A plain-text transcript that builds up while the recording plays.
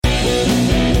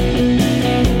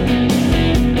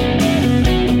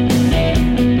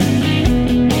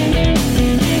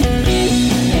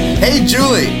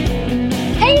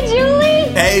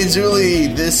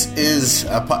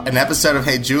weeks, an episode of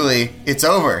Hey Julie. It's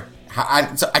over.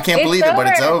 I can't believe it, but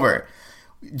it's over.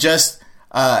 Just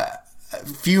a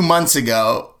few months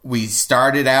ago, we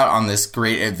started out on this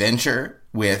great adventure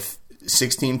with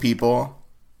 16 people,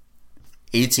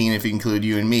 18 if you include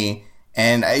you and me,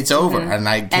 and it's over. And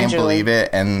I can't believe it,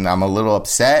 and I'm a little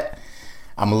upset.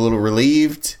 I'm a little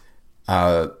relieved.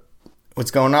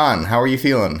 What's going on? How are you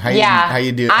feeling? How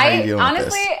you doing?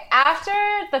 Honestly, after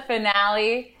the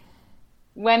finale,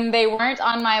 when they weren't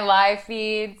on my live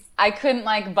feeds, I couldn't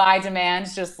by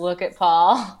demand just look at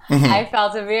Paul. I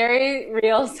felt a very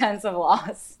real sense of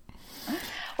loss.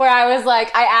 Where I was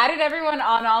like, I added everyone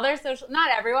on all their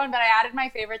not everyone, but I added my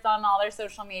favorites on all their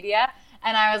social media.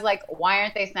 And I was like, why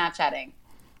aren't they Snapchatting?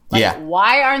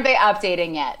 Why aren't they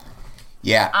updating yet?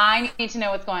 Yeah. I need to know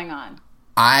what's going on.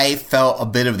 I felt a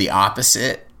bit of the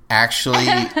opposite, actually,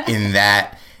 in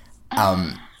that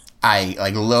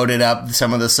I loaded up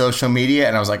some of the social media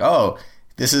and I was like, oh,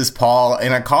 this is Paul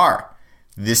in a car.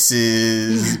 This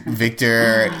is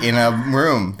Victor in a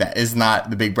room that is not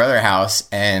the Big Brother house.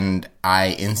 And I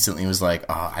instantly was like,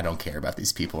 oh, I don't care about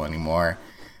these people anymore.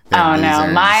 They're losers.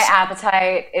 No, my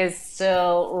appetite is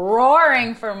still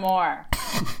roaring for more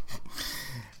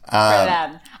for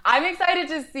them. I'm excited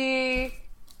to see,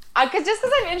 because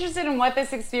I'm interested in what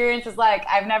this experience is like.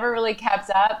 I've never really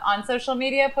kept up on social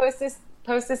media post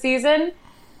the season.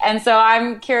 And so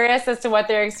I'm curious as to what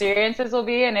their experiences will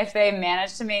be and if they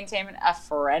manage to maintain a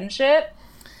friendship.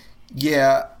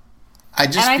 Yeah. I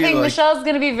think Michelle's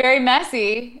going to be very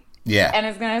messy. Yeah. And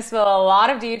is going to spill a lot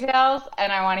of details,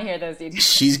 and I want to hear those details.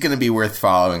 She's going to be worth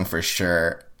following for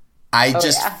sure. I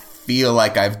feel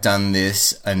like I've done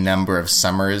this a number of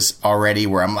summers already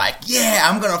where I'm like, yeah,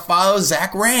 I'm going to follow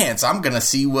Zach Rance. I'm going to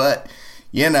see what,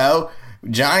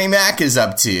 Johnny Mac is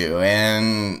up to.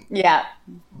 And yeah.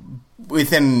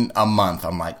 Within a month,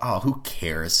 I'm like, oh, who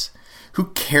cares? Who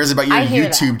cares about your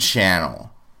YouTube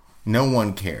channel? No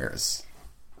one cares.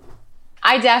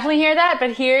 I definitely hear that,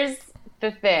 but here's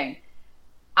the thing.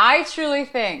 I truly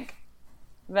think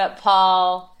that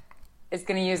Paul is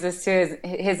going to use this to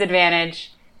his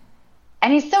advantage.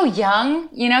 And he's so young.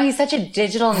 He's such a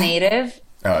digital native.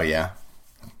 Oh, yeah.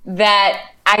 That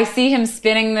I see him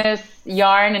spinning this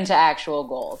yarn into actual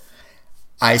gold.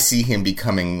 I see him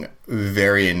becoming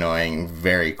very annoying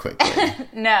very quickly.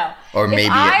 No. Or maybe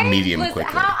medium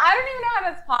quickly. I don't even know how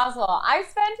that's possible. I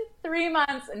spent 3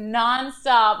 months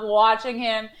nonstop watching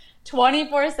him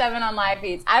 24/7 on live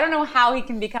feeds. I don't know how he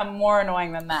can become more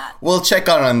annoying than that. We'll check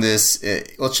on this.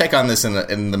 We'll check on this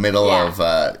in the middle of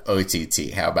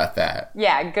OTT. How about that?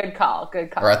 Yeah, good call.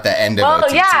 Good call. Or at the end of OTT.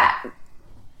 Well, yeah.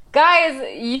 Guys,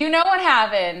 you know what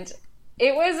happened.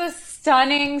 It was a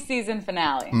stunning season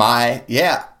finale. My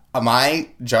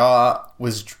jaw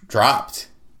was dropped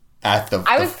at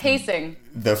I was pacing.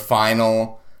 The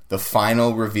final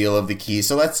reveal of the key.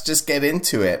 So let's just get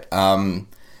into it.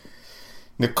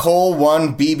 Nicole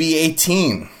won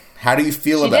BB18. How do you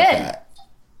feel about that?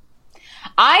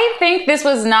 I think this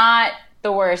was not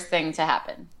the worst thing to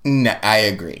happen. No, I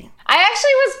agree. I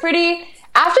actually was pretty,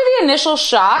 after the initial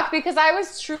shock, because I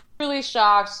was truly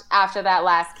shocked after that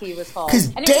last key was pulled. Because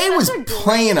Day was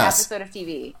playing us. Episode of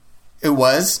TV. It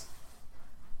was?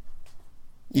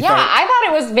 I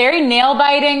thought it was very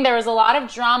nail-biting. There was a lot of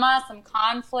drama, some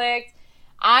conflict.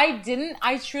 I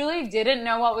truly didn't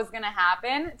know what was going to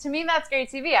happen. To me, that's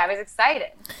great TV. I was excited.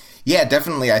 Yeah,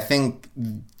 definitely. I think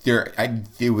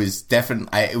it was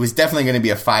definitely going to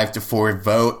be a 5-4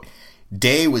 vote.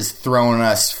 Day was throwing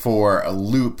us for a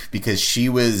loop because she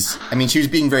was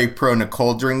being very pro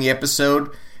Nicole during the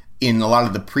episode. In a lot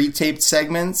of the pre-taped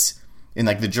segments, in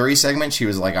the jury segment, she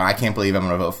was like, oh, I can't believe I'm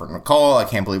going to vote for Nicole. I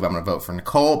can't believe I'm going to vote for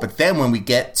Nicole. But then when we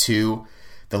get to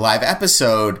the live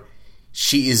episode,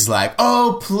 she is like,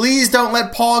 oh, please don't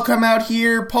let Paul come out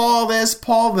here. Paul this,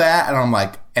 Paul that. And I'm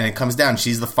like, and it comes down.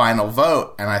 She's the final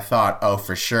vote. And I thought, oh,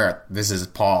 for sure, this is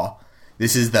Paul.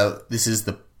 This is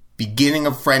the beginning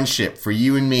of friendship for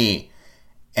you and me.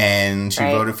 And she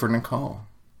voted for Nicole.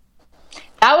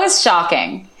 That was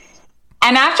shocking.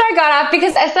 And after I got up,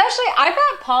 because especially I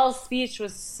thought Paul's speech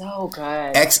was so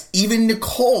good. Even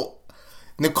Nicole's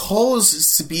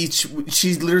speech,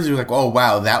 she literally was like, oh,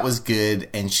 wow, that was good.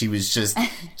 And she was just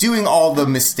doing all the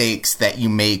mistakes that you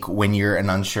make when you're an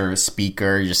unsure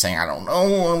speaker. You're just saying, I don't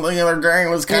know what the other guy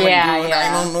was kind of doing.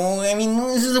 Yeah. I don't know. I mean,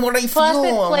 this is what I feel. Plus,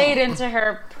 it played into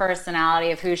her personality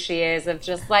of who she is, of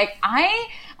just like, I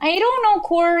don't know,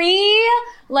 Corey.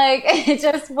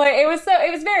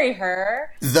 It was very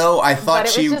her. Though I thought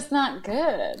it was just not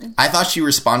good. I thought she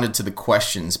responded to the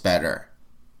questions better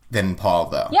than Paul,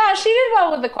 though. Yeah, she did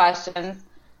well with the questions.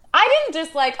 I didn't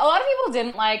dislike. A lot of people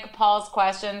didn't like Paul's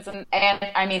questions and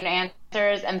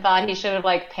answers, and thought he should have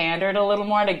like pandered a little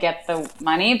more to get the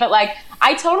money. But like,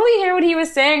 I totally hear what he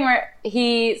was saying, where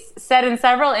he said in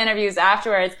several interviews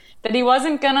afterwards that he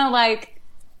wasn't gonna like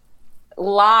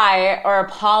lie or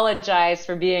apologize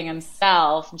for being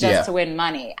himself just to win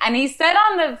money. And he said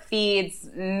on the feeds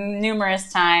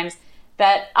numerous times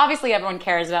that obviously everyone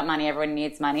cares about money, everyone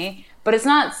needs money, but it's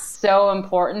not so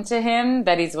important to him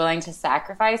that he's willing to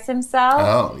sacrifice himself.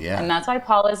 Oh, yeah. And that's why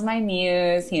Paul is my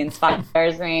muse. He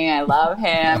inspires me. I love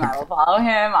him. I will follow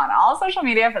him on all social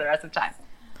media for the rest of time.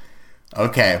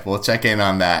 Okay, we'll check in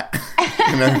on that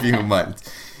in a few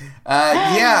months.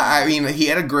 I mean, he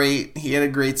had a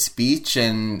great speech,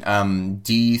 and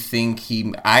do you think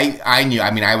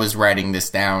I was writing this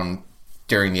down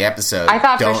during the episode. I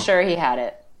thought for sure he had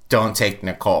it. Don't take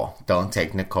Nicole. Don't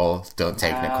take Nicole. Don't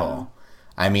take Nicole.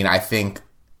 I mean, I think...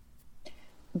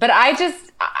 But I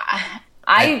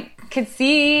could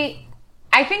see...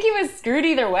 I think he was screwed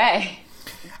either way.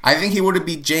 I think he would have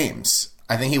beat James.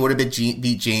 I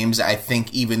beat James. I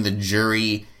think even the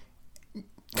jury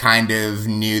kind of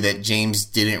knew that James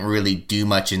didn't really do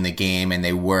much in the game, and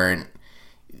they weren't...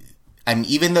 I mean,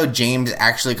 even though James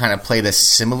actually kind of played a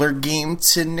similar game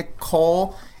to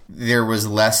Nicole... there was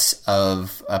less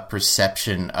of a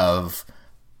perception of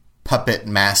puppet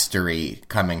mastery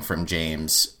coming from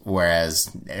James,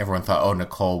 whereas everyone thought, oh,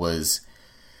 Nicole was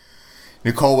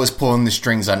pulling the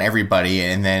strings on everybody,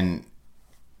 and then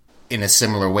in a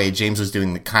similar way, James was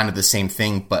doing the same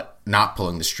thing, but not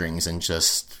pulling the strings and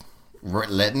just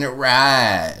letting it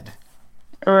ride.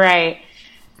 Right.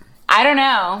 I don't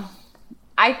know.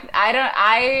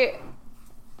 I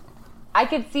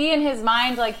could see in his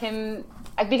mind, like him...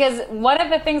 Because one of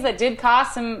the things that did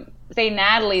cost him, say,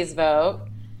 Natalie's vote,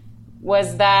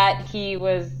 was that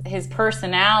his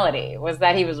personality was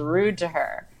that he was rude to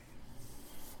her.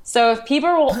 So if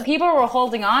people were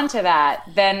holding on to that,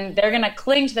 then they're going to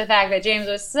cling to the fact that James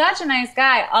was such a nice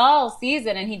guy all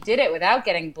season, and he did it without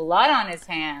getting blood on his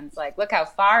hands. Like, look how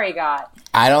far he got.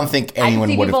 I don't think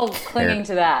anyone would have people clinging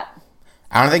to that.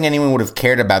 I don't think anyone would have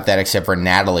cared about that except for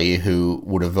Natalie, who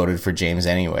would have voted for James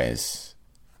anyways.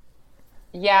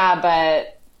 Yeah,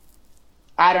 but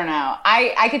I don't know.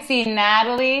 I could see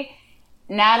Natalie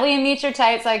and Meet Your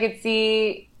Tights. I could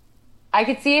see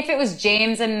if it was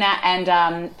James and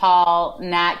Paul,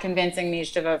 Nat convincing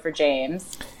Meech to vote for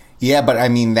James. Yeah, but I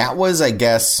mean, that was, I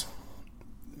guess,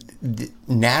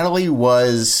 Natalie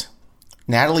was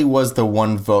the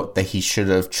one vote that he should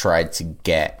have tried to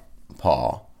get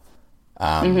Paul.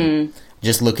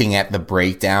 Just looking at the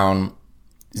breakdown,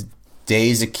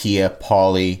 Day, Zakiya,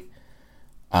 Pauly,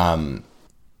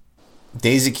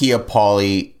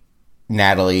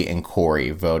 Natalie, and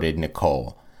Corey voted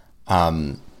Nicole.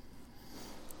 Zakiya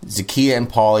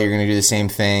and Pauly are going to do the same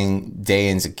thing. Day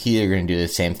and Zakiya are going to do the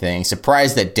same thing.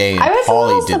 Surprised that Day and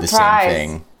Pauly did the same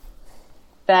thing.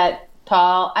 That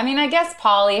Paul... I mean, I guess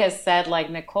Pauly has said, like,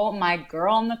 Nicole, my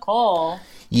girl Nicole.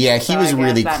 Yeah, he was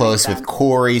really close with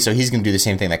Corey, so he's going to do the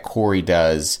same thing that Corey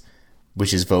does,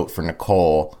 which is vote for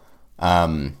Nicole.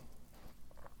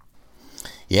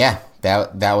 Yeah,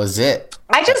 that was it.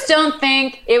 I just don't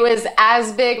think it was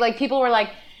as big. Like, people were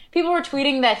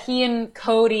tweeting that he and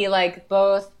Cody, like,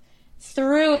 both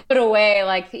threw it away,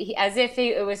 like, as if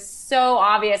it was so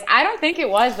obvious. I don't think it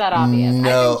was that obvious. No.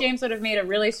 I think James would have made a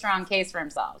really strong case for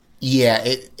himself. Yeah,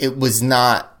 it was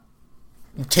not...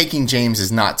 Taking James is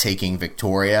not taking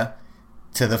Victoria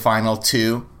to the final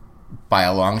two by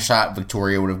a long shot.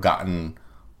 Victoria would have gotten...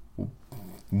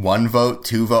 1 vote,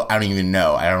 2 vote. I don't even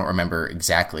know. I don't remember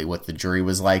exactly what the jury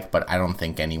was like, but I don't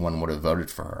think anyone would have voted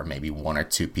for her. Maybe 1 or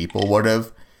 2 people would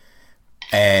have.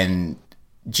 And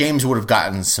James would have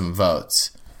gotten some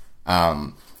votes.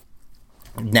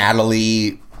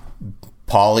 Natalie,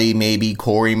 Pauly maybe,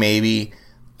 Corey maybe.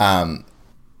 And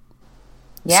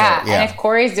if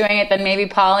Corey's doing it, then maybe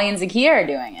Pauly and Zakiya are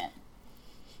doing it.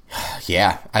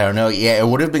 Yeah, I don't know. Yeah, it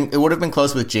would have been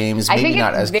close with James. Maybe I think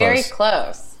not it's as very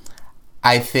close.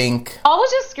 I think Paul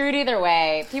was just screwed either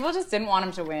way. People just didn't want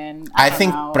him to win. I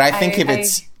think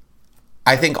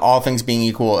all things being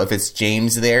equal, if it's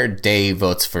James there, Day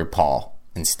votes for Paul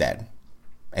instead,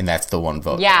 and that's the 1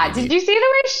 vote. Yeah. Did you see the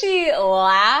way she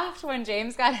laughed when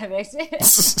James got evicted?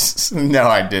 No,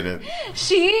 I didn't.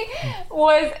 She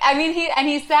was. I mean,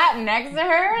 he sat next to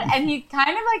her, and he kind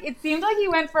of like, it seemed like he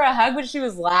went for a hug, but she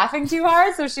was laughing too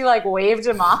hard, so she like waved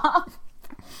him off.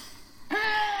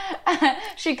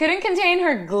 She couldn't contain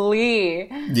her glee.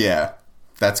 Yeah,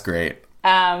 that's great.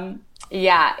 Yeah,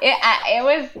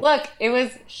 it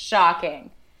was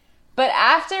shocking.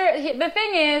 But the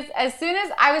thing is, as soon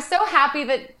as I was so happy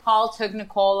that Paul took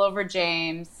Nicole over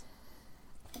James,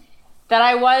 that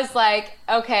I was like,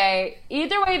 okay,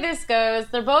 either way this goes,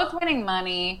 they're both winning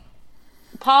money.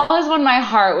 Paul has won my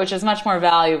heart, which is much more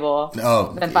valuable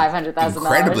than $500,000.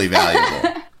 Incredibly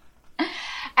valuable.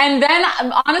 And then,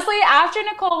 honestly, after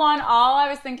Nicole won, all I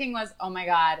was thinking was, oh my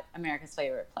God, America's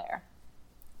favorite player.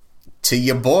 To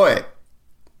your boy.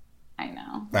 I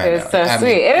know. It was so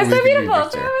sweet. It was so beautiful.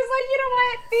 So I was like, you know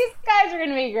what? These guys are going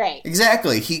to be great.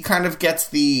 Exactly. He kind of gets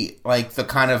the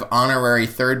kind of honorary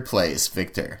third place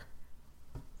victor.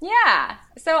 Yeah.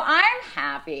 So I'm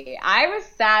happy. I was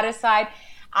satisfied.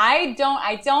 I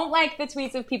don't like the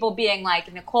tweets of people being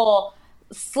like, Nicole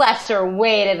slept her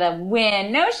way to the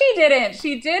win. No, she didn't.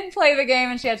 She did play the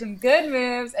game, and she had some good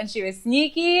moves, and she was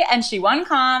sneaky, and she won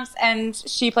comps, and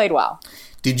she played well.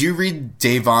 Did you read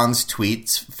Devon's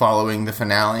tweets following the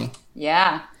finale?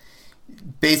 Yeah.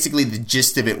 Basically, the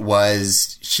gist of it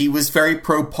was she was very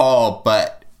pro Paul,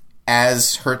 but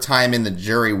as her time in the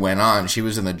jury went on, she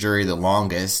was in the jury the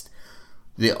longest.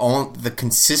 The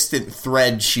consistent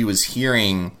thread she was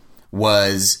hearing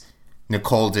was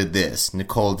Nicole did this,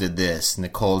 Nicole did this,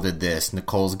 Nicole did this,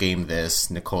 Nicole's game this,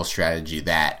 Nicole's strategy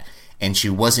that. And she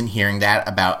wasn't hearing that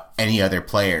about any other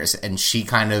players. And she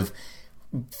kind of,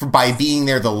 by being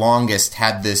there the longest,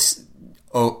 had this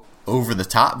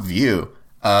over-the-top view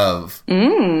of,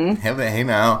 hey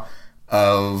now,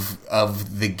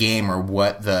 of the game, or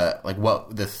what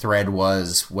the thread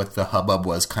was, what the hubbub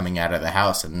was coming out of the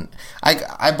house. And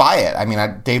I buy it. I mean,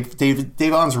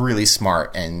 Devon's really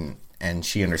smart, and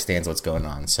she understands what's going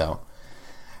on. So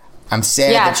I'm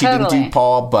sad that she didn't do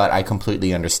Paul, but I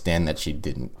completely understand that she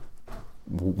didn't,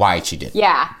 why she did.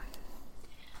 Yeah.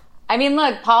 I mean,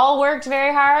 look, Paul worked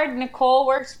very hard. Nicole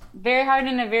worked very hard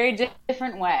in a very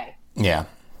different way. Yeah.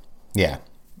 Yeah.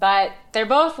 But they're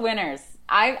both winners.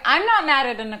 I'm not mad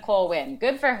at a Nicole win.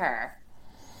 Good for her.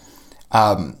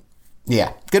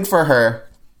 Yeah, good for her.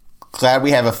 Glad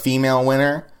we have a female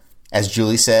winner, as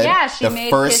Julie said. Yeah, she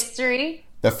made history.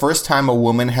 The first time a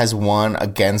woman has won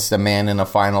against a man in a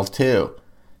final two.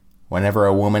 Whenever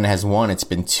a woman has won, it's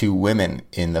been two women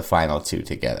in the final two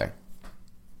together.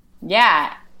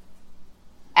 Yeah.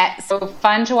 So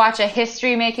fun to watch a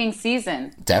history-making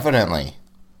season. Definitely.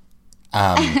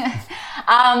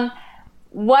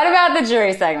 What about the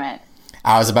jury segment?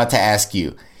 I was about to ask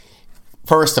you.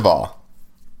 First of all,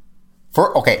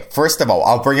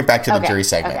 I'll bring it back to the jury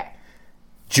segment. Okay.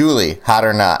 Julie, hot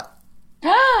or not?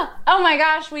 Oh my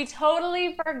gosh, we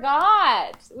totally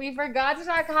forgot. We forgot to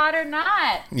talk hot or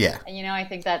not. Yeah. And I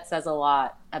think that says a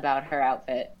lot about her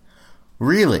outfit.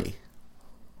 Really?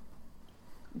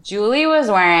 Julie was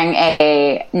wearing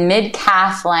a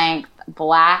mid-calf length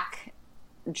black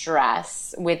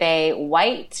dress with a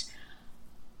white,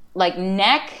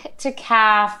 neck to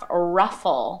calf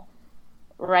ruffle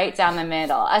right down the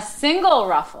middle. A single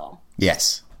ruffle.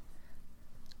 Yes.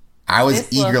 I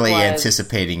was eagerly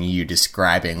anticipating you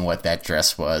describing what that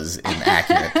dress was in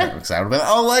accurate terms. I would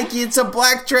have been, it's a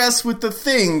black dress with the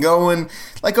thing going,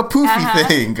 like a poofy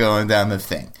thing going down the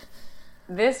thing.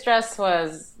 This dress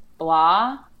was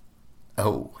blah.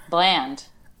 Oh. Bland.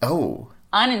 Oh.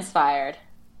 Uninspired.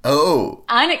 Oh.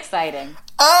 Unexciting.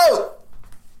 Oh!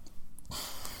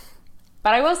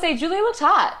 But I will say, Julie looked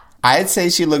hot. I'd say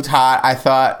she looked hot.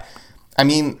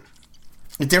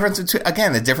 The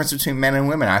difference between men and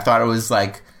women. I thought it was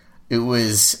like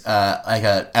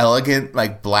an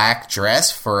elegant, black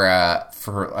dress for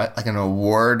an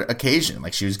award occasion.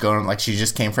 Like she was going, she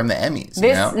just came from the Emmys.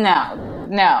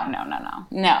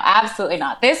 No, absolutely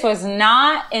not. This was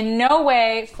not in no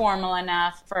way formal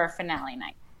enough for a finale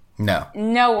night.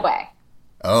 No way.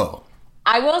 Oh.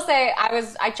 I will say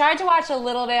I tried to watch a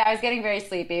little bit. I was getting very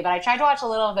sleepy, but I tried to watch a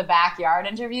little of the backyard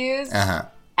interviews. Uh-huh.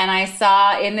 And I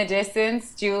saw in the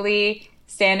distance Julie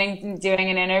standing doing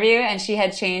an interview, and she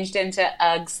had changed into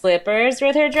Ugg slippers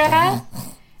with her dress.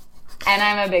 And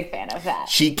I'm a big fan of that.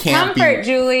 She can't Comfort,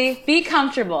 Julie. Be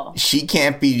comfortable. She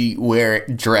can't be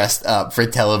dressed up for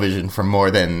television for more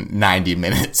than 90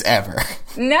 minutes ever.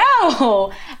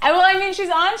 No. She's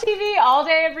on TV all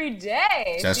day, every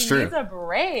day. That's true. She needs a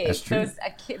break. That's true.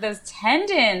 Those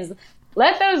tendons.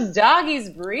 Let those doggies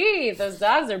breathe. Those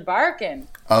dogs are barking.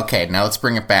 Okay, now let's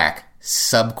bring it back.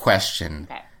 Sub-question.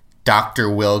 Okay. Dr.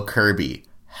 Will Kirby,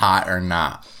 hot or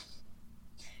not?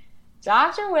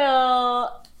 Dr.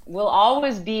 will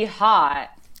always be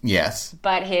hot. Yes.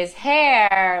 But his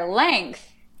hair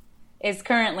length is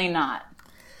currently not.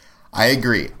 I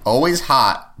agree. Always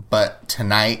hot, but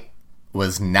tonight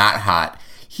was not hot.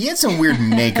 He had some weird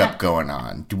makeup going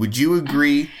on. Would you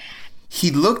agree? He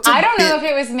looked I don't know if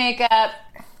it was makeup.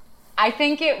 I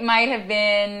think it might have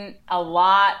been a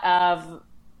lot of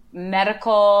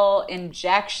medical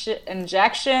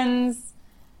injections.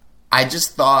 I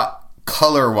just thought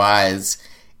color-wise,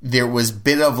 there was a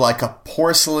bit of like a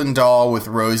porcelain doll with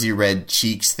rosy red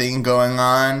cheeks thing going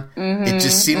on. It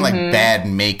just seemed like bad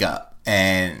makeup,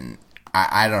 and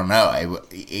I don't know.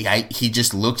 He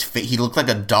just looked like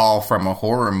a doll from a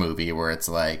horror movie where it's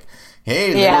like,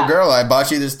 hey, little girl, I bought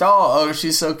you this doll. Oh,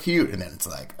 she's so cute. And then it's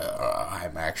like,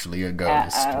 I'm actually a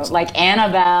ghost. Like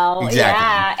Annabelle. Exactly.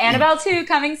 Yeah, Annabelle 2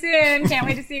 coming soon. Can't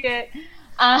wait to see it. He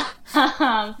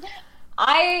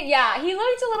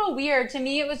looked a little weird. To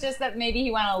me, it was just that maybe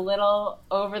he went a little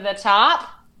over the top.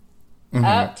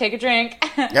 Oh, take a drink.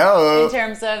 Oh. In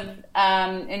terms of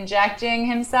injecting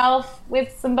himself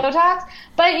with some Botox.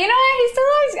 But you know what? He still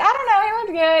looks, I don't know, he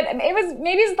looked good.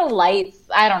 Maybe it's the lights.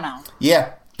 I don't know.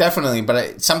 Yeah, definitely.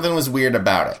 But something was weird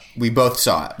about it. We both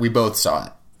saw it.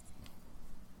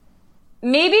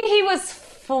 Maybe he was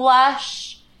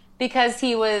flush because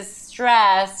he was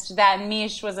stressed that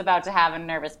Mish was about to have a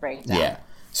nervous breakdown. Yeah.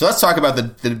 So let's talk about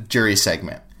the jury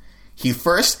segment. He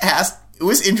first asked, it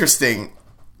was interesting.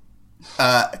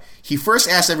 He first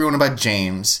asked everyone about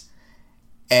James,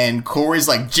 and Corey's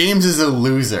like, James is a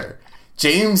loser.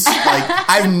 James, like,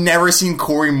 I've never seen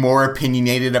Corey more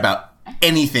opinionated about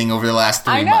anything over the last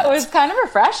 3 months. I know, it was kind of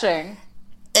refreshing.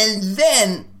 And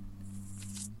then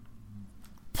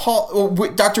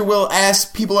Dr. Will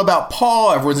asked people about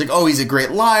Paul. Everyone's like, oh, he's a great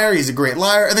liar.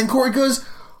 And then Corey goes,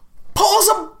 Paul's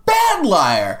a bad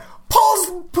liar.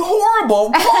 Paul's horrible.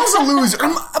 Paul's a loser.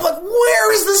 I'm like,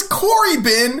 where has this Corey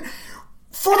been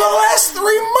for the last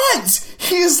 3 months?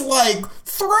 He's like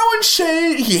throwing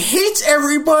shade. He hates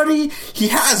everybody. He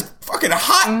has fucking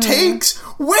hot takes.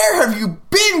 Where have you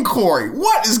been, Corey?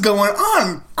 What is going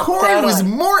on? Corey was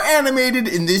more animated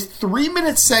in this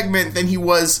 3-minute segment than he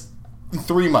was in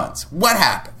 3 months. What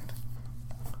happened?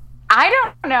 I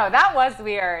don't know. That was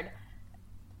weird.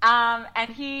 And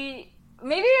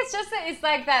maybe it's just that it's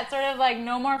like that sort of like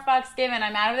no more fucks given.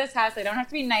 I'm out of this house. I don't have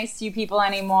to be nice to you people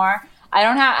anymore.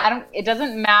 It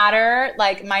doesn't matter,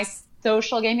 like, my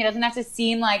social game. He doesn't have to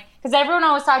seem like, because everyone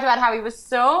always talked about how he was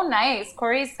so nice.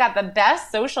 Corey's got the best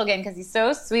social game because he's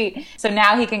so sweet. So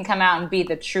now he can come out and be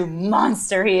the true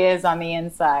monster he is on the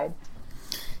inside.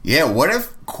 Yeah, what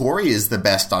if Corey is the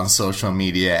best on social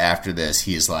media after this?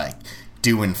 He's like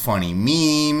doing funny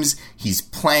memes. He's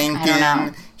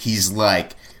planking. He's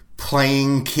like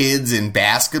playing kids in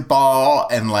basketball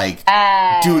and like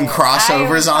doing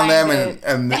crossovers on them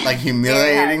and like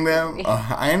humiliating them.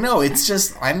 I know, it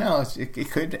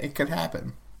could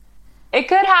happen. It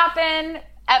could happen.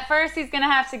 At first, he's going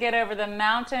to have to get over the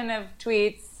mountain of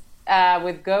tweets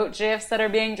with goat gifs that are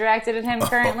being directed at him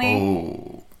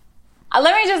currently.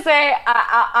 Let me just say,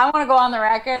 I want to go on the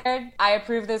record. I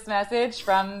approve this message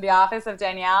from the office of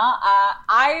Danielle.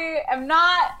 I am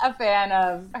not a fan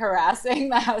of harassing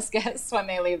the house guests when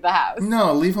they leave the house.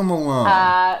 No, leave them alone.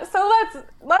 So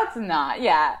let's not.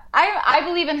 Yeah, I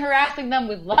believe in harassing them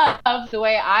with love, the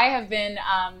way I have been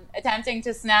attempting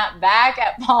to snap back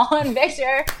at Paul and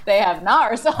Victor. They have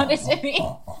not responded to me.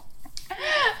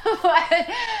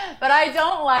 but I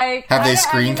don't like. Have they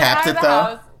screen capped it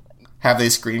though? Have they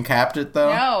screen capped it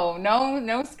though?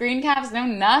 No screen caps, no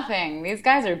nothing. These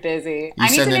guys are busy. I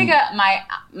need to make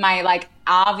my like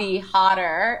Avi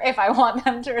hotter if I want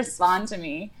them to respond to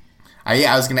me.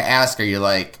 I was gonna ask, are you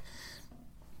like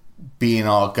being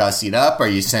all gussied up? Are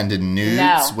you sending nudes?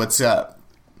 No. What's up?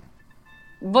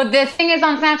 But the thing is,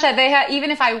 on Snapchat,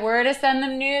 even if I were to send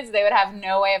them nudes, they would have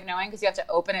no way of knowing because you have to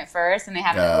open it first, and they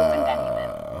haven't opened any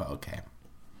of it. Okay.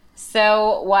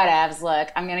 So, whatevs. Look,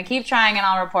 I'm going to keep trying and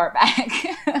I'll report back.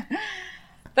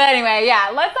 But anyway,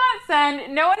 yeah, let's not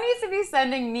send... No one needs to be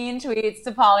sending mean tweets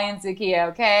to Pauly and Zakiya,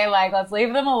 okay? Like, let's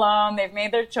leave them alone. They've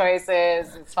made their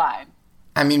choices. It's fine.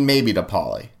 I mean, maybe to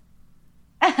Pauly.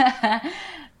 Pauly,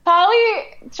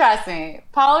 trust me,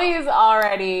 Pauly is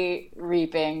already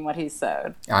reaping what he's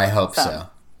sowed. I hope so.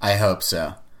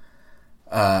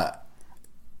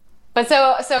 But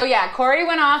so yeah, Corey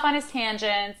went off on his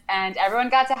tangents, and everyone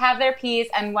got to have their piece.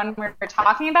 And when we were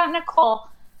talking about Nicole,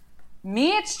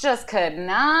 Meech just could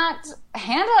not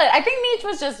handle it. I think Meech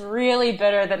was just really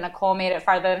bitter that Nicole made it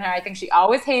farther than her. I think she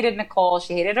always hated Nicole.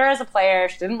 She hated her as a player.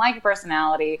 She didn't like her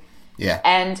personality. Yeah.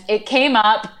 And it came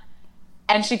up,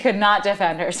 and she could not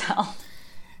defend herself.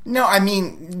 No, I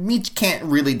mean, Meech can't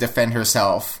really defend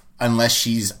herself unless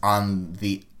she's on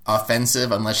the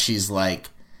offensive, unless she's like...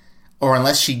 Or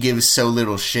unless she gives so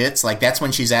little shits. Like, that's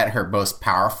when she's at her most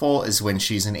powerful, is when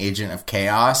she's an agent of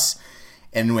chaos.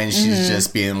 And when she's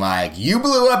just being like, you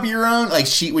blew up your own... Like,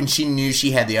 when she knew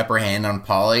she had the upper hand on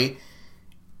Pauly,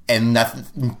 and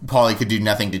nothing, Paulie could do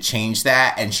nothing to change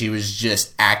that, and she was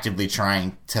just actively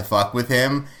trying to fuck with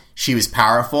him. She was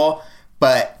powerful,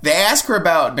 but they ask her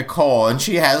about Nicole, and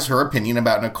she has her opinion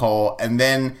about Nicole, and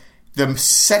then the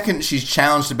second she's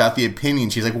challenged about the opinion,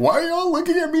 she's like, "Why are y'all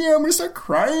looking at me? I'm gonna start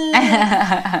crying."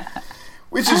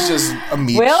 Which is just a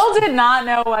meat. Will did not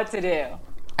know what to do.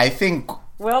 I think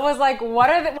Will was like, what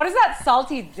is that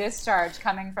salty discharge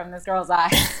coming from this girl's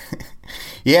eyes?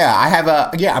 Yeah,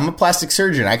 I'm a plastic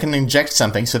surgeon. I can inject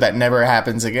something so that never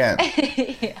happens again.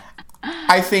 Yeah.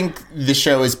 I think the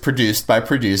show is produced by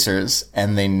producers,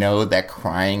 and they know that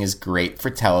crying is great for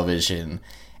television.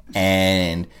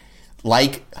 And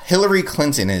like Hillary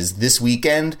Clinton is this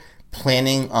weekend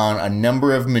planning on a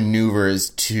number of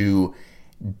maneuvers to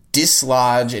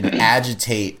dislodge and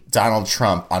agitate Donald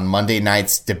Trump on Monday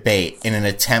night's debate in an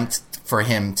attempt for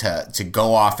him to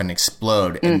go off and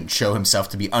explode and show himself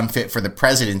to be unfit for the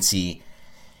presidency.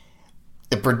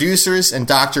 The producers and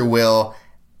Dr. Will,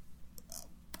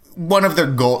 one of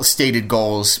their stated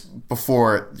goals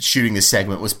before shooting this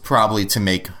segment was probably to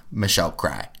make Michelle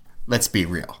cry. Let's be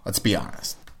real. Let's be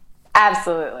honest.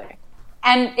 Absolutely.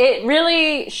 And it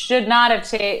really should not have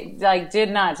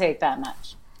did not take that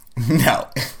much. No.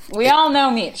 We all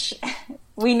know Meech.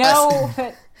 We know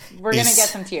that we're going to get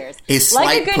some tears.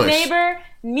 Like a good neighbor,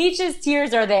 Meech's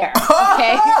tears are there.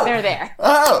 Okay? They're there.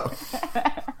 Oh.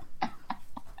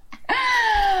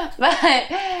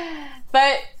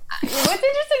 But what's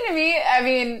interesting to me, I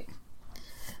mean,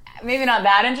 maybe not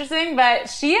that interesting, but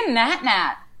she and Nat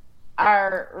Nat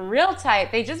are real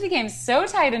tight. They just became so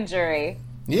tight in Jury.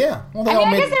 Yeah. Well,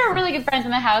 I guess they were really good friends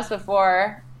in the house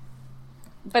before.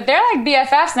 But they're like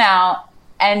BFFs now,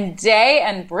 and Day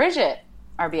and Bridget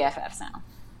are BFFs now.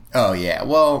 Oh, yeah.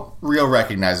 Well, real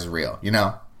recognizes real, you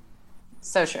know?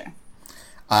 So true.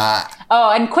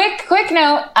 And quick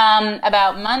note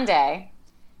about Monday.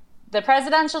 The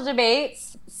presidential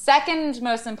debates, second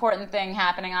most important thing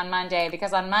happening on Monday,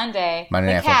 because on Monday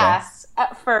the cast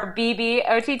for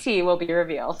BBOTT will be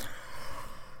revealed.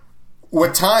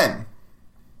 What time?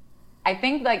 I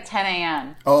think like 10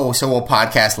 a.m. Oh, so we'll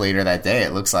podcast later that day,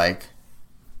 it looks like.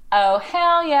 Oh,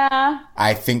 hell yeah.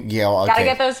 I think, yeah, okay. Gotta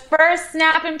get those first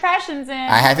snap impressions in.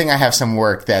 I think I have some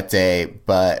work that day,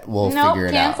 but we'll figure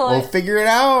it out. We'll figure it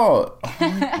out.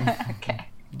 Okay.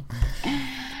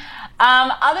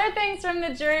 Other things from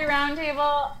the Jury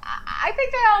Roundtable, I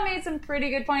think they all made some pretty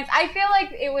good points. I feel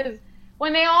like it was,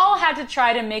 when they all had to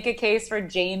try to make a case for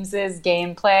James's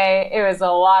gameplay, it was a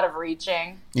lot of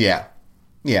reaching. Yeah.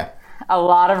 Yeah. A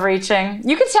lot of reaching.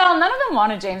 You could tell none of them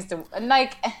wanted James to,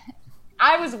 like,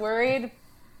 I was worried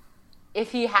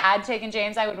if he had taken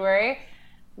James, I would worry.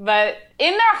 But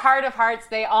in their heart of hearts,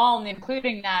 they all,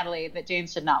 including Natalie, that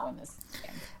James should not win this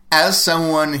game. As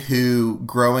someone who,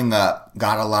 growing up,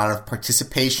 got a lot of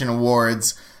participation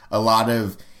awards, a lot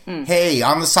of, hey,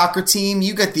 on the soccer team,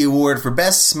 you get the award for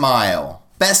best smile,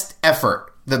 best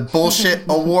effort, the bullshit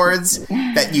awards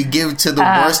that you give to the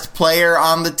worst player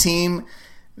on the team.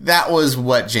 That was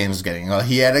what James was getting. Well,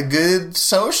 he had a good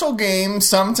social game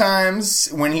sometimes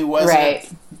when he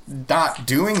wasn't not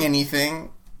doing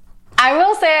anything. I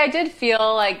will say I did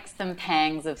feel like some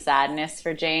pangs of sadness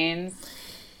for James.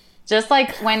 Just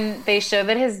like when they showed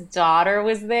that his daughter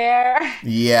was there.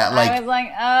 Yeah, like I was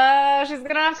like, oh, she's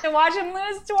going to have to watch him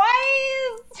lose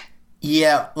twice.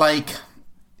 Yeah, like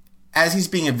as he's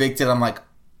being evicted, I'm like,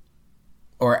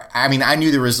 I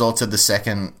knew the results of the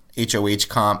second HOH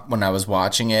comp when I was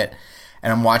watching it,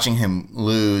 and I'm watching him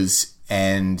lose,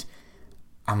 and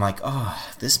I'm like, oh,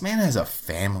 this man has a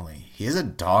family. He has a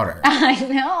daughter. I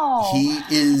know. He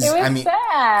is, it was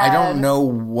sad. I don't know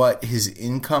what his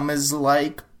income is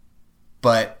like,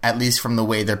 but at least from the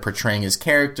way they're portraying his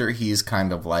character, he's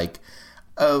kind of like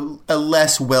a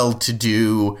less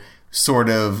well-to-do sort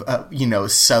of,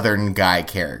 Southern guy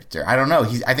character. I don't know.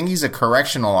 I think he's a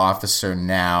correctional officer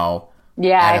now.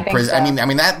 Yeah, I think so. I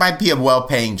mean, that might be a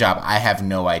well-paying job. I have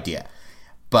no idea.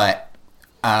 But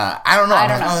I don't know. I'm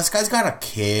like, oh, this guy's got a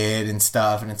kid and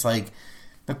stuff. And it's like,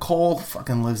 Nicole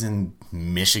fucking lives in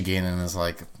Michigan and is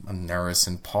like a nurse.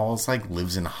 And Paul's like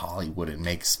lives in Hollywood and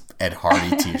makes Ed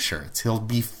Hardy t-shirts. He'll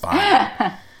be fine.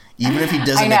 Even if he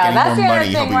doesn't make any more money,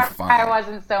 he'll be fine. I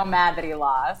wasn't so mad that he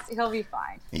lost. He'll be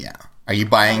fine. Yeah. Are you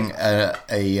buying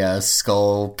a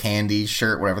Skull Candy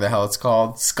shirt, whatever the hell it's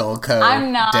called? Skull Co.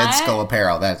 I'm not. Dead Skull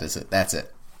Apparel. That is it. That's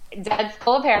it. Dead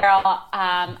Skull Apparel.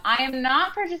 I am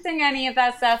not purchasing any of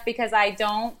that stuff because I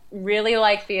don't really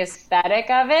like the aesthetic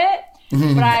of it.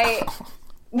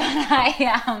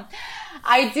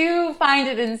 I do find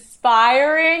it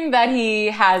inspiring that he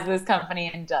has this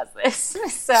company and does this.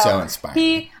 So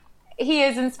inspiring. he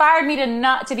has inspired me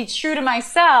to be true to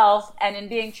myself, and in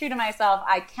being true to myself,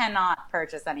 I cannot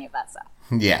purchase any of that stuff.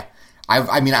 Yeah.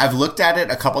 I've looked at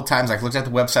it a couple times. I've looked at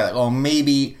the website, like, oh,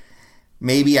 maybe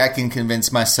I can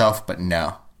convince myself, but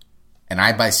no. And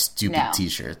I buy stupid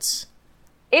t-shirts.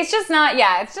 It's just not,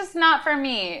 it's just not for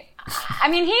me. I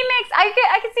mean,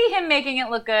 I could see him making it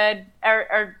look good,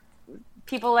 or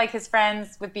people like his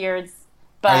friends with beards.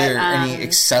 But, are there any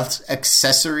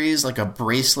accessories, like a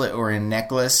bracelet or a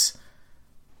necklace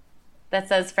that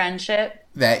says friendship?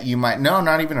 That you might... No,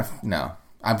 not even no.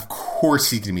 Of course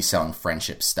he's going to be selling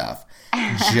friendship stuff.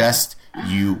 Just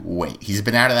you wait. He's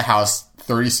been out of the house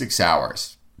 36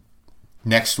 hours.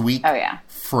 Next week,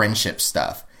 friendship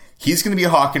stuff. He's going to be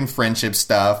hawking friendship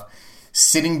stuff,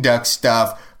 sitting duck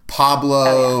stuff,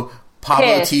 Pablo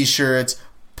t-shirts,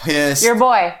 Piss. Your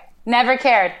boy. Never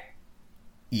cared.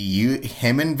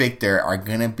 Him and Victor are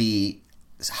going to be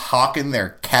hawking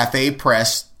their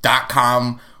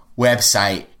cafepress.com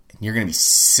website, and you're going to be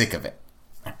sick of it.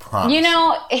 I promise. You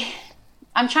know,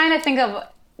 I'm trying to think of...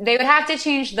 They would have to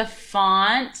change the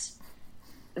font,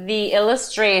 the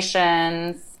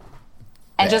illustrations,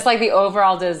 and just like the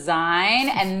overall design,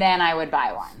 and then I would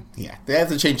buy one. Yeah, they have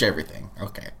to change everything.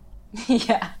 Okay.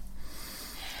 Yeah.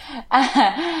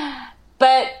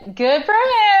 But good for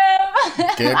him.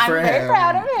 Good for I'm him. very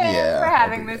proud of him for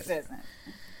having this business.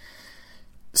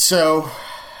 So,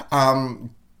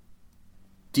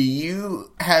 do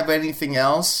you have anything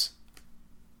else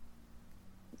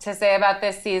to say about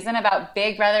this season, about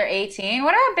Big Brother 18?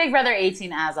 What about Big Brother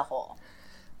 18 as a whole?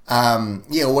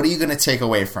 What are you going to take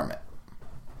away from it?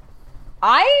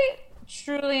 I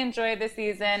truly enjoyed this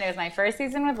season. It was my first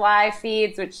season with live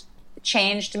feeds, which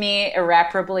changed me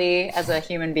irreparably as a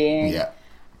human being. Yeah.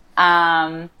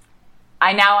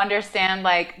 I now understand,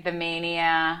 like, the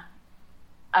mania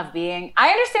of being... I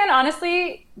understand,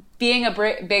 honestly, being a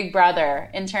big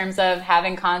brother in terms of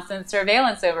having constant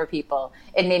surveillance over people.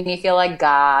 It made me feel like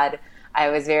God. I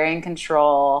was very in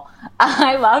control.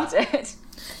 I loved it.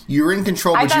 You were in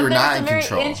control, but you were not in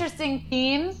control. Very interesting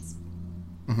themes.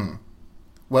 Mm-hmm.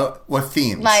 What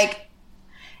themes? Like,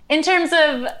 in terms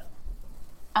of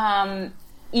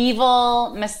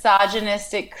evil,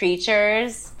 misogynistic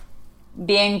creatures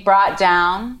being brought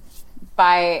down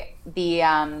by the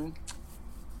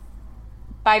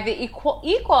equal,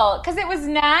 because it was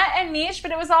Nat and Mish,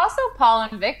 but it was also Paul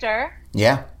and Victor.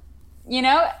 Yeah. You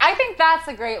know, I think that's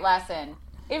a great lesson.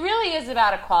 It really is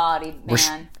about equality,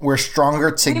 man. We're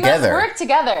stronger together. We must work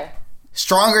together.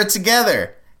 Stronger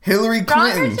together. Hillary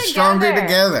Clinton, stronger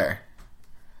together.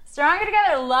 Stronger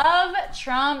together. Love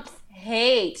trumps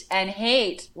hate, and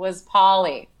hate was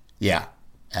Pauly. Yeah.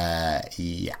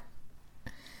 Yeah.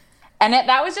 And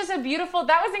that was just that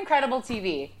was incredible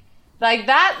TV. Like,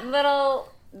 that little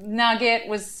nugget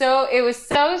was so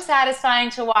satisfying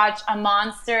to watch a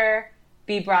monster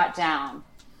be brought down.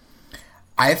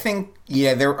 I think,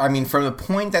 from the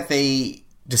point that they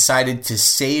decided to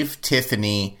save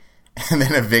Tiffany and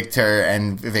then Victor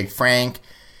and Frank,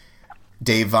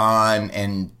 Davon,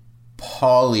 and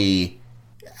Pauly,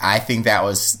 I think that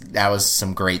was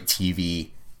some great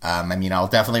TV. I'll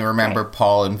definitely remember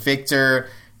Paul and Victor,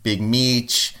 Big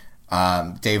Meech,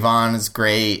 Davon is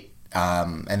great.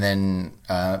 And then,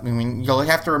 you'll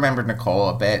have to remember Nicole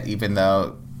a bit, even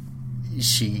though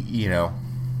she,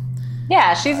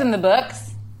 Yeah, she's in the books.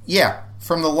 Yeah.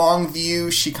 From the long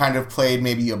view, she kind of played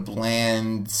maybe a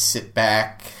bland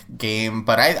sit-back game.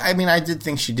 But, I did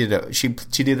think she did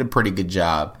a pretty good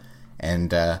job. And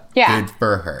good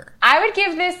for her. I would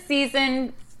give this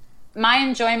season, my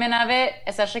enjoyment of it,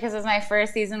 especially because it was my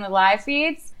first season with live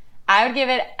feeds, I would give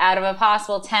it, out of a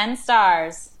possible 10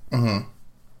 stars,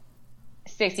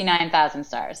 69,000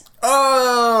 stars.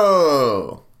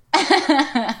 Oh!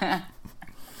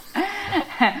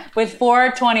 With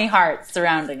 420 hearts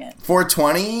surrounding it.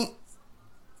 420?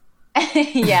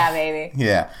 Yeah, baby.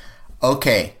 Yeah.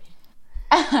 Okay.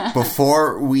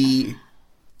 Before we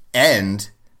end,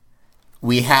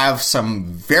 we have some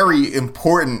very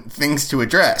important things to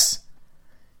address.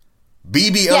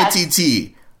 BBOTT,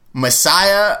 yes.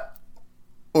 Messiah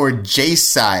or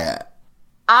Jasiah?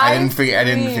 I didn't think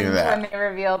of that when they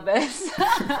revealed this.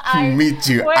 Me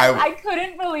too. I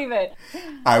couldn't believe it.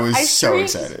 I was so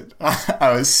excited.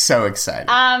 I was so excited.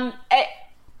 And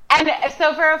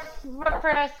so for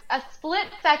a split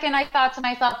second, I thought to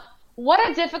myself, "What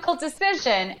a difficult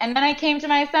decision." And then I came to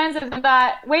my senses and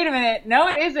thought, "Wait a minute, no,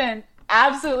 it isn't.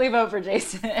 Absolutely vote for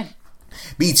Jason."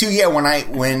 Me too. Yeah.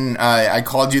 When I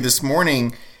called you this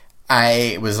morning,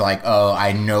 I was like, oh,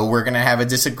 I know we're going to have a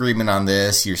disagreement on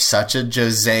this. You're such a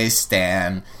Jose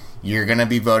stan. You're going to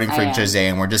be voting for Jose,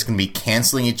 and we're just going to be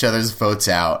canceling each other's votes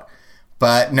out.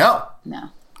 But no.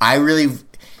 I really...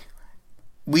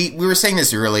 We were saying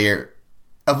this earlier.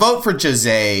 A vote for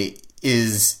Jose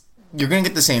is... You're going to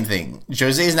get the same thing.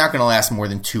 Jose is not going to last more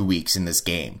than 2 weeks in this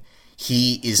game.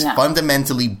 He is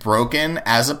fundamentally broken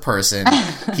as a person.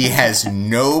 He has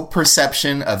no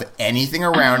perception of anything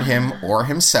around him or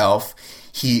himself.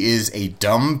 He is a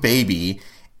dumb baby.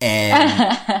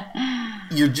 And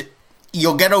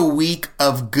you'll get a week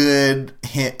of good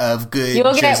You'll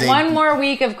get Jose, one more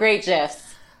week of great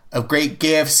gifs. Of great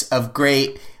gifts, of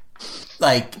great,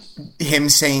 like, him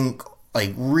saying...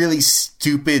 like really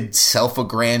stupid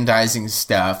self-aggrandizing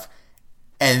stuff,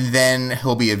 and then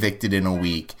he'll be evicted in a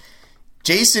week.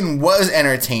 Jason was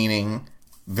entertaining,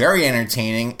 very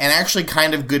entertaining, and actually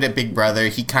kind of good at Big Brother.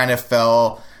 He kind of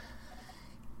fell,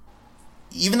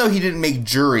 even though he didn't make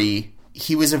jury,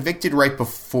 he was evicted right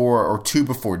before, or two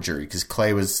before jury, because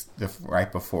Clay was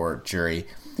right before jury.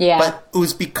 Yeah. But it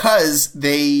was because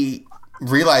they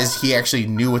realized he actually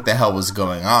knew what the hell was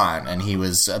going on, and he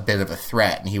was a bit of a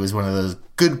threat, and he was one of those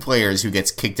good players who gets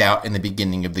kicked out in the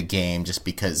beginning of the game just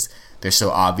because they're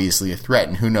so obviously a threat,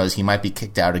 and who knows, he might be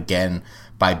kicked out again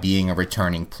by being a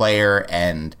returning player,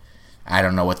 and I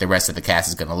don't know what the rest of the cast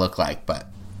is going to look like, but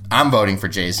I'm voting for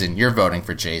Jason, you're voting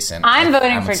for Jason. I'm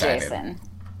voting for Jason.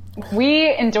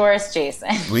 We endorse Jason.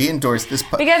 We endorse this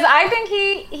because I think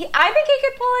he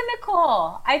could pull a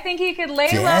Nicole. I think he could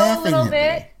lay low a little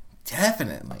bit.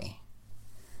 Definitely.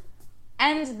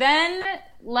 And then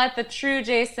let the true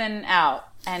Jason out.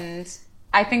 And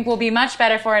I think we'll be much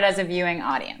better for it as a viewing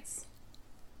audience.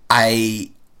 I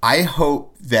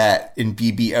hope that in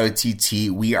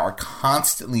BBOTT we are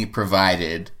constantly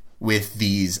provided with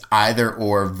these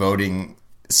either-or voting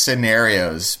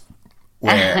scenarios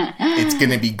where it's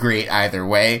going to be great either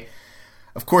way.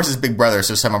 Of course, it's Big Brother,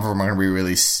 so some of them are going to be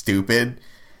really stupid,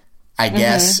 I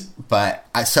guess, but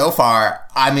so far,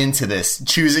 I'm into this.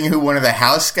 Choosing who one of the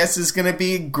house guests is going to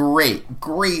be, great.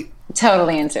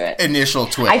 Totally into it. Initial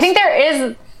twist. I think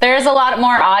there's a lot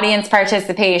more audience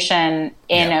participation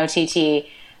in OTT.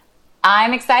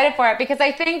 I'm excited for it because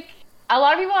I think a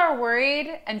lot of people are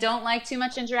worried and don't like too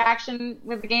much interaction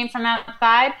with the game from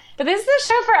outside. But this is a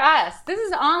show for us. This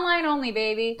is online only,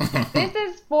 baby. This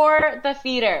is for the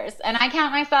feeders. And I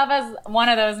count myself as one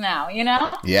of those now, you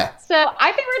know? Yeah. So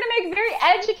I think we're going to make very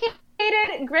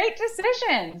educated, great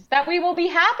decisions that we will be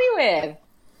happy with.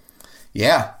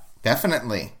 Yeah,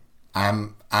 definitely.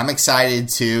 I'm excited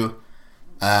to...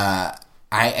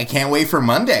 I can't wait for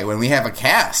Monday when we have a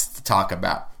cast to talk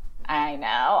about. I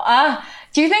know.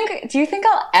 Do you think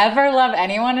I'll ever love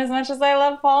anyone as much as I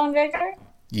love Paul and Victor?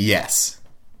 Yes.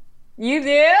 You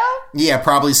do? Yeah,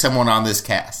 probably someone on this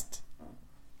cast.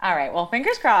 All right. Well,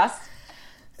 fingers crossed.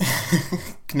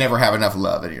 Can never have enough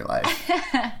love in your life.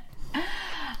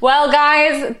 Well,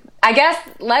 guys, I guess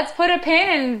let's put a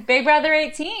pin in Big Brother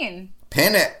 18.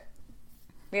 Pin it.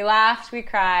 We laughed. We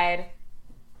cried.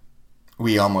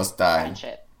 We almost died.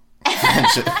 Friendship.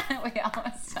 We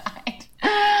almost died.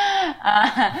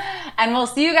 And we'll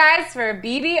see you guys for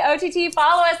BBOTT.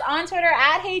 Follow us on Twitter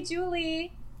at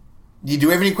HeyJulie. Do you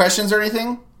have any questions or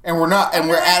anything? And we're not. And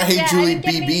we're at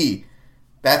HeyJulieBB.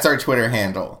 That's our Twitter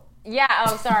handle. Yeah.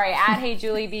 Oh, sorry. At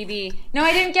HeyJulieBB. No,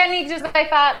 I didn't get any. Just I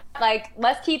thought, like,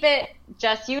 let's keep it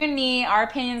just you and me. Our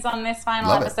opinions on this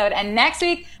final episode. And next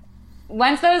week,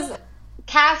 once those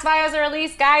cast bios are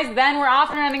released, guys, then we're off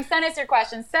and running. Send us your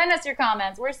questions. Send us your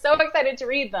comments. We're so excited to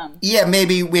read them. Yeah,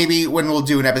 maybe when we'll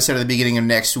do an episode at the beginning of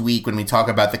next week when we talk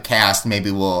about the cast,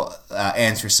 maybe we'll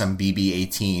answer some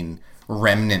BB18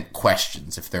 remnant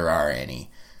questions if there are any.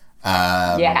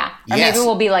 Or maybe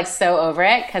we'll be like so over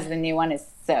it because the new one is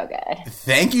so good.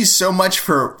 Thank you so much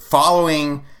for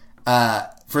following,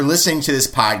 for listening to this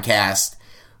podcast.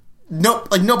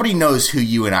 Nobody knows who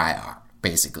you and I are,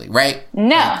 basically, right?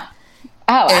 No.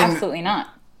 Absolutely not.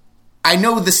 I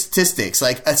know the statistics.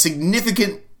 Like, a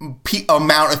significant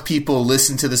amount of people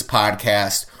listen to this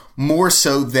podcast, more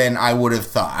so than I would have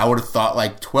thought. I would have thought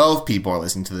like 12 people are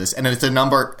listening to this, and it's a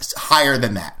number higher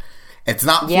than that. It's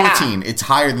not 14. Yeah. It's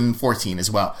higher than 14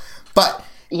 as well. But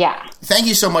thank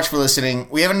you so much for listening.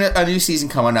 We have a new season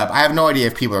coming up. I have no idea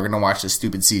if people are going to watch this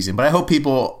stupid season, but I hope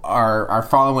people are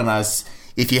following us.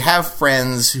 If you have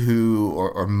friends who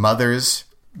or mothers,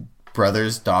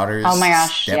 brothers, daughters,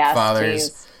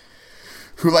 stepfathers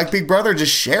who like Big Brother,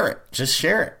 just share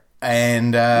it.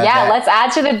 And let's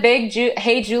add to the big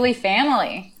Hey Julie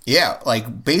family. Yeah,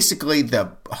 like basically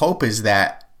the hope is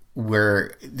that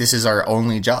this is our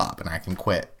only job and I can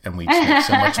quit and we make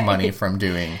so much money from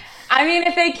doing. I mean,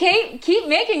 if they keep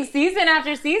making season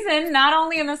after season, not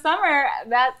only in the summer,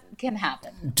 that can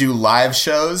happen. Do live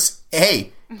shows.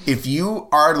 Hey, if you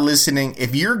are listening,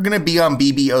 if you're going to be on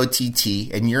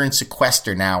BBOTT and you're in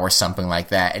sequester now or something like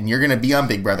that, and you're going to be on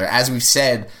Big Brother, as we've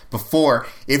said before,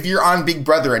 if you're on Big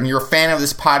Brother and you're a fan of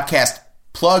this podcast,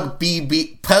 plug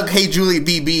Hey Julie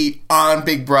BB on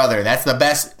Big Brother. That's the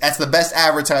best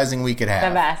advertising we could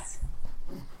have. The best.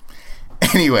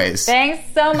 Anyways.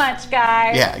 Thanks so much,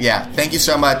 guys. Yeah. Thank you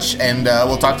so much, and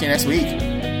we'll talk to you next week.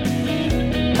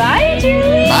 Bye,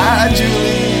 Julie. Bye,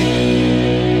 Julie.